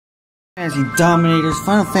Fantasy Dominators,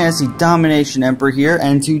 Final Fantasy Domination Emperor here,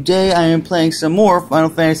 and today I am playing some more Final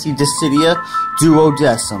Fantasy Dissidia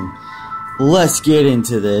Duodecim. Let's get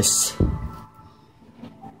into this.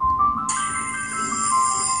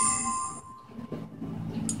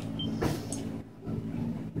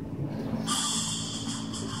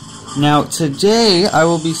 Now, today I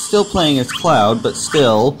will be still playing as Cloud, but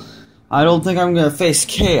still, I don't think I'm going to face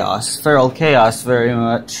Feral Chaos very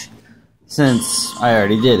much, since I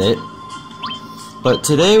already did it. But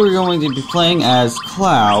today we're going to be playing as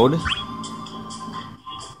Cloud,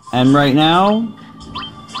 and right now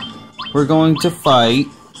we're going to fight.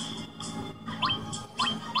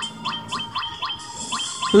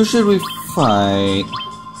 Who should we fight?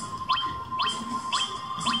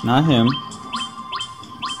 Not him.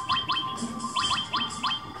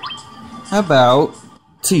 How about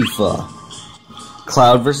Tifa?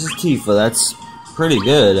 Cloud versus Tifa. That's pretty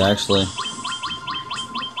good, actually.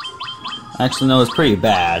 Actually, no, it's pretty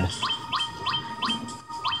bad.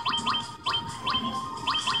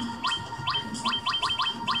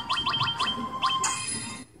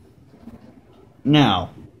 Now,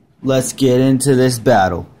 let's get into this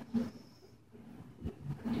battle.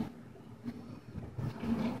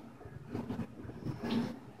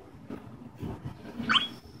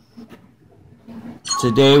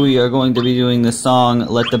 Today we are going to be doing the song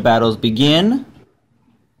Let the Battles Begin.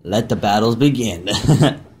 Let the battles begin.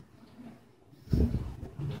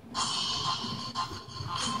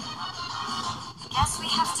 Guess we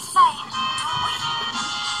have to fight, don't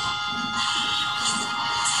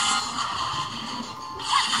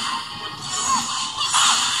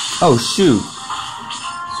we? Oh, shoot.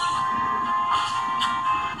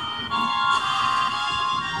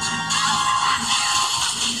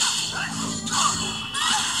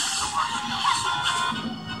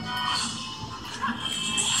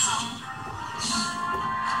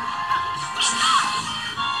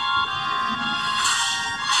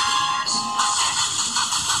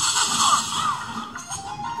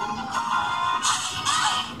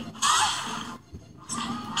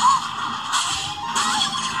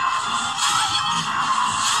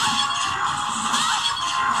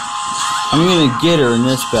 I'm gonna get her in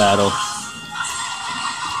this battle.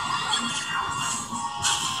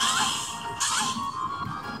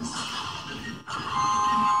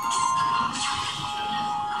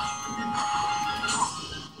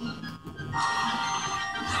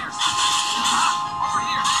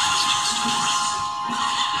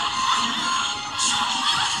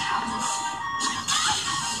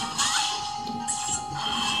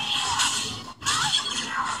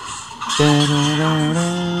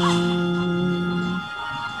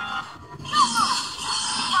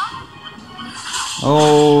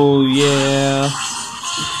 Oh yeah,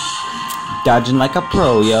 dodging like a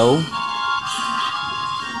pro, yo.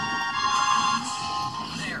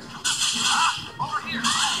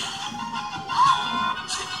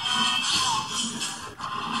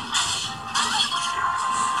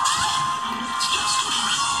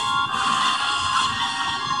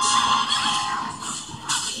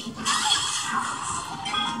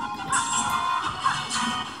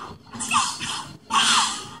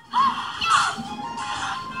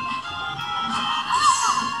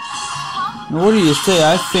 What do you say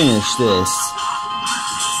I finish this?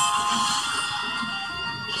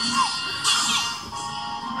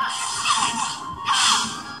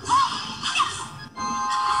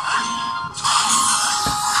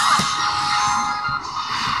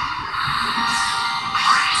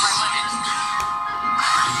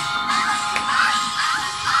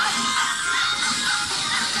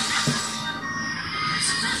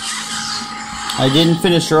 I didn't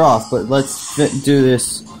finish her off, but let's do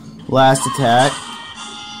this last attack.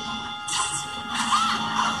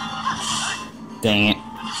 Dang it.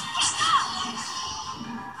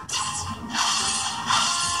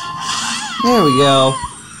 There we go.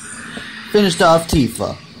 Finished off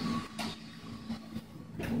Tifa.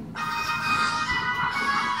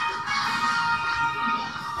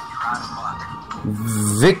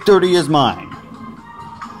 Victory is mine.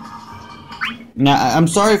 Now, I'm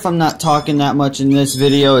sorry if I'm not talking that much in this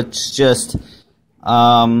video. It's just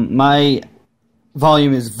my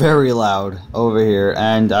volume is very loud over here,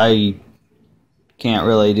 and I can't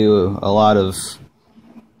really do a lot of,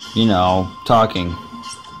 you know, talking.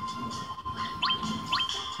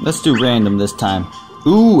 Let's do random this time.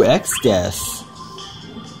 Ooh, X-Death.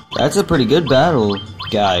 That's a pretty good battle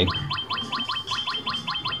guy.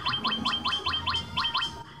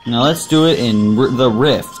 Now let's do it in the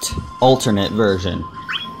Rift alternate version.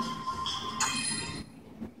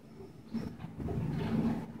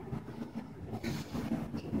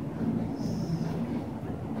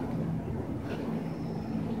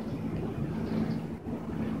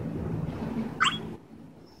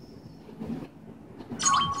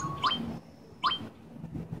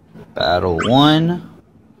 Battle 1.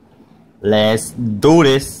 Let's do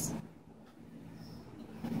this.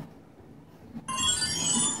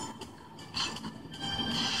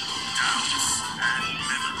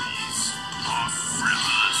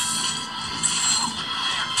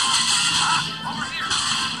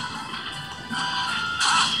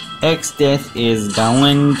 X-Death is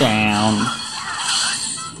going down.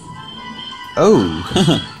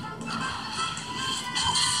 Oh.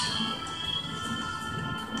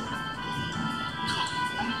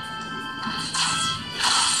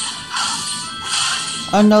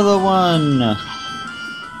 Another one.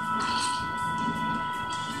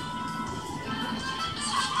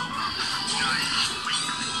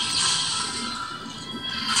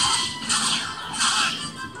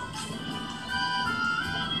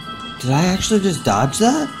 Did I actually just dodge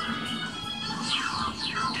that?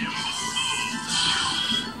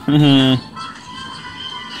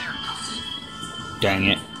 Dang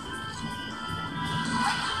it.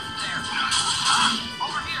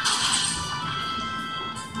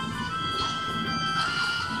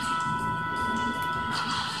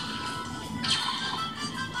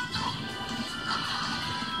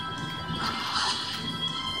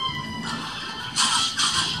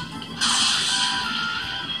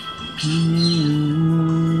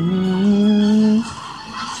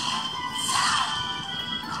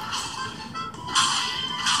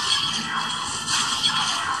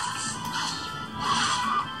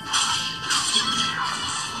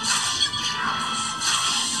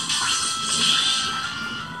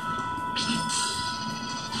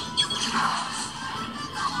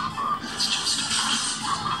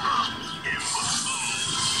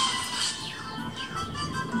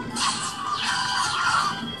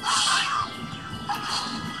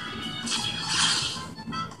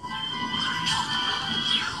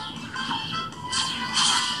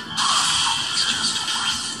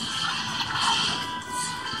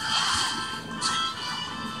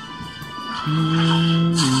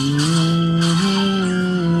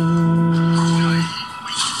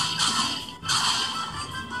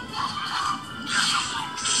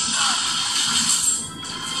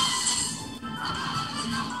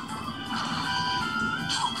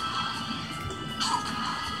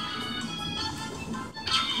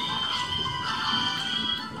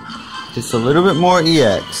 Just a little bit more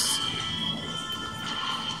EX.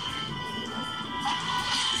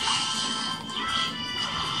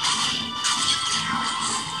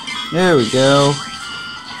 There we go.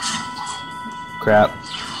 Crap.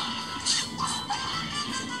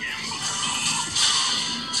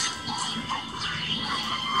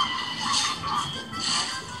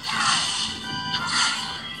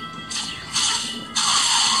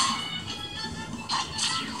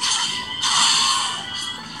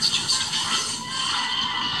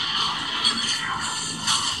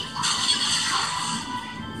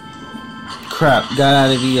 Crap, got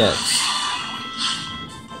out of EX.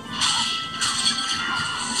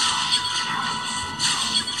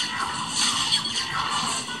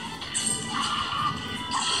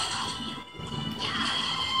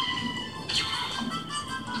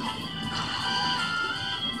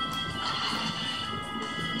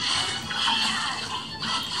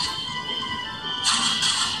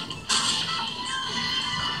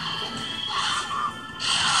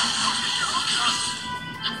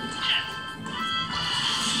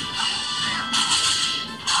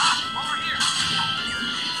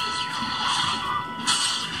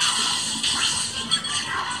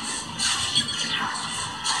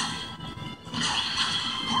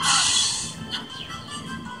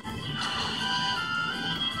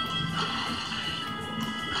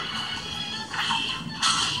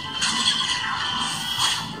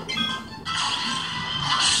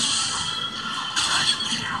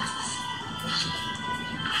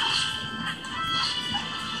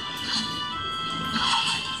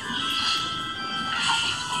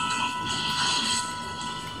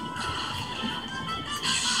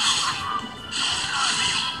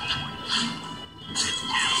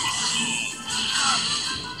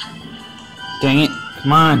 Dang it,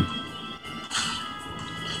 come on.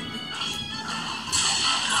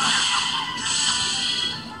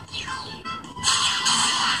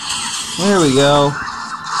 There we go.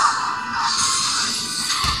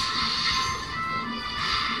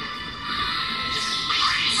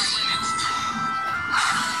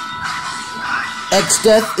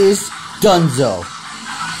 X-Death is donezo.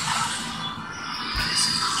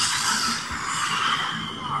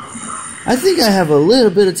 I think I have a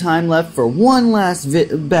little bit of time left for one last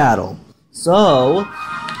battle. So,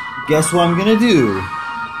 guess what I'm gonna do?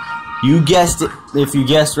 You guessed it. If you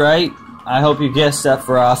guessed right, I hope you guessed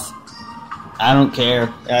Sephiroth. I don't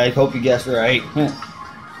care. I hope you guessed right.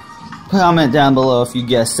 Comment down below if you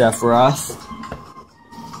guessed Sephiroth.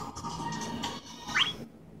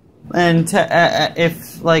 And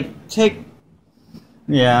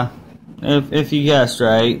if you guessed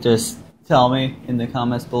right, just tell me in the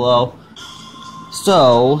comments below.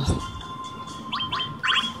 So,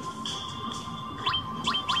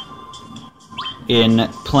 in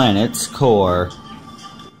Planet's Core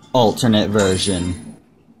alternate version,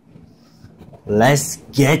 let's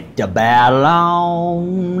get the battle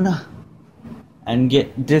on and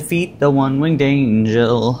defeat the one-winged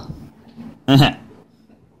angel.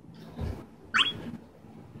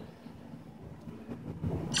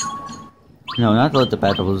 No, not let the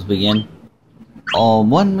battles begin. Oh,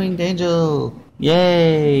 one-winged angel!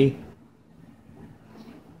 Yay!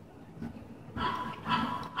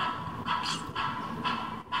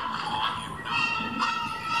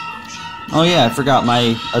 Oh yeah, I forgot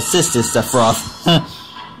my assist is Sephiroth.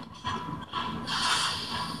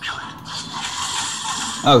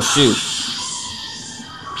 Oh shoot.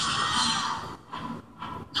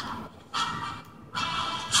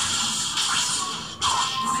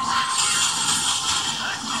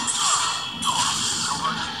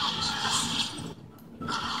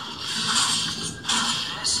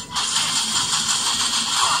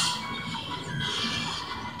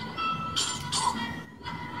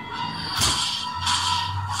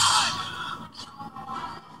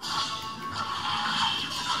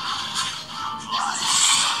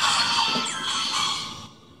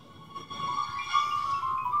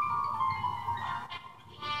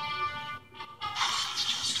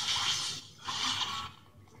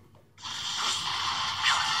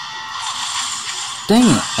 Dang it,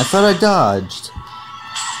 I thought I dodged.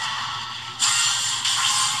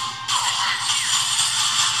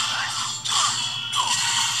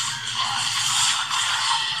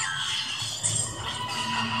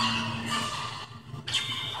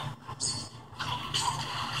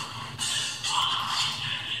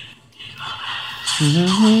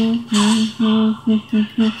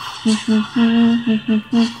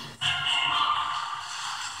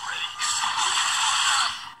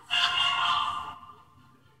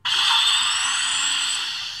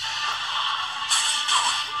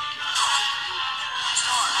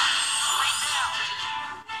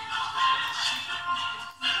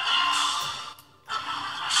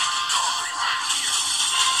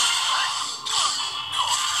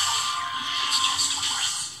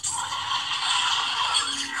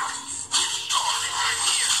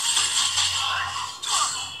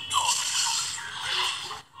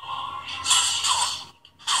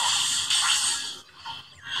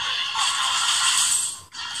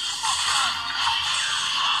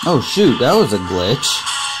 Oh shoot, that was a glitch.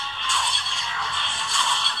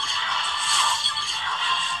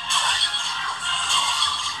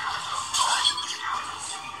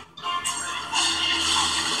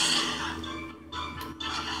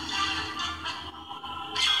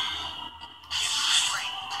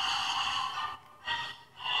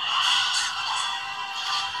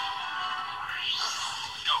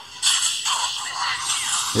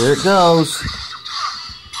 Here it goes.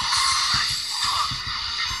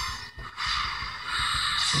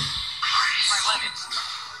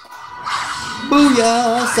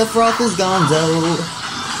 Booyah! Sephiroth is gonzo!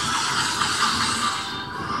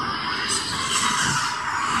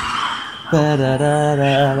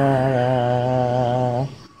 Ba-da-da-da-da-da.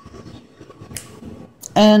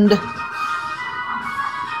 And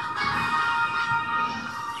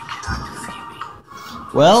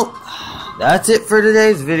well, that's it for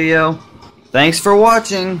today's video. Thanks for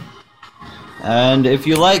watching. And if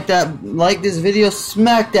you like this video,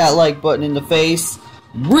 smack that like button in the face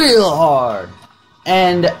real hard.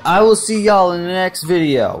 And I will see y'all in the next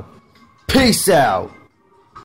video. Peace out.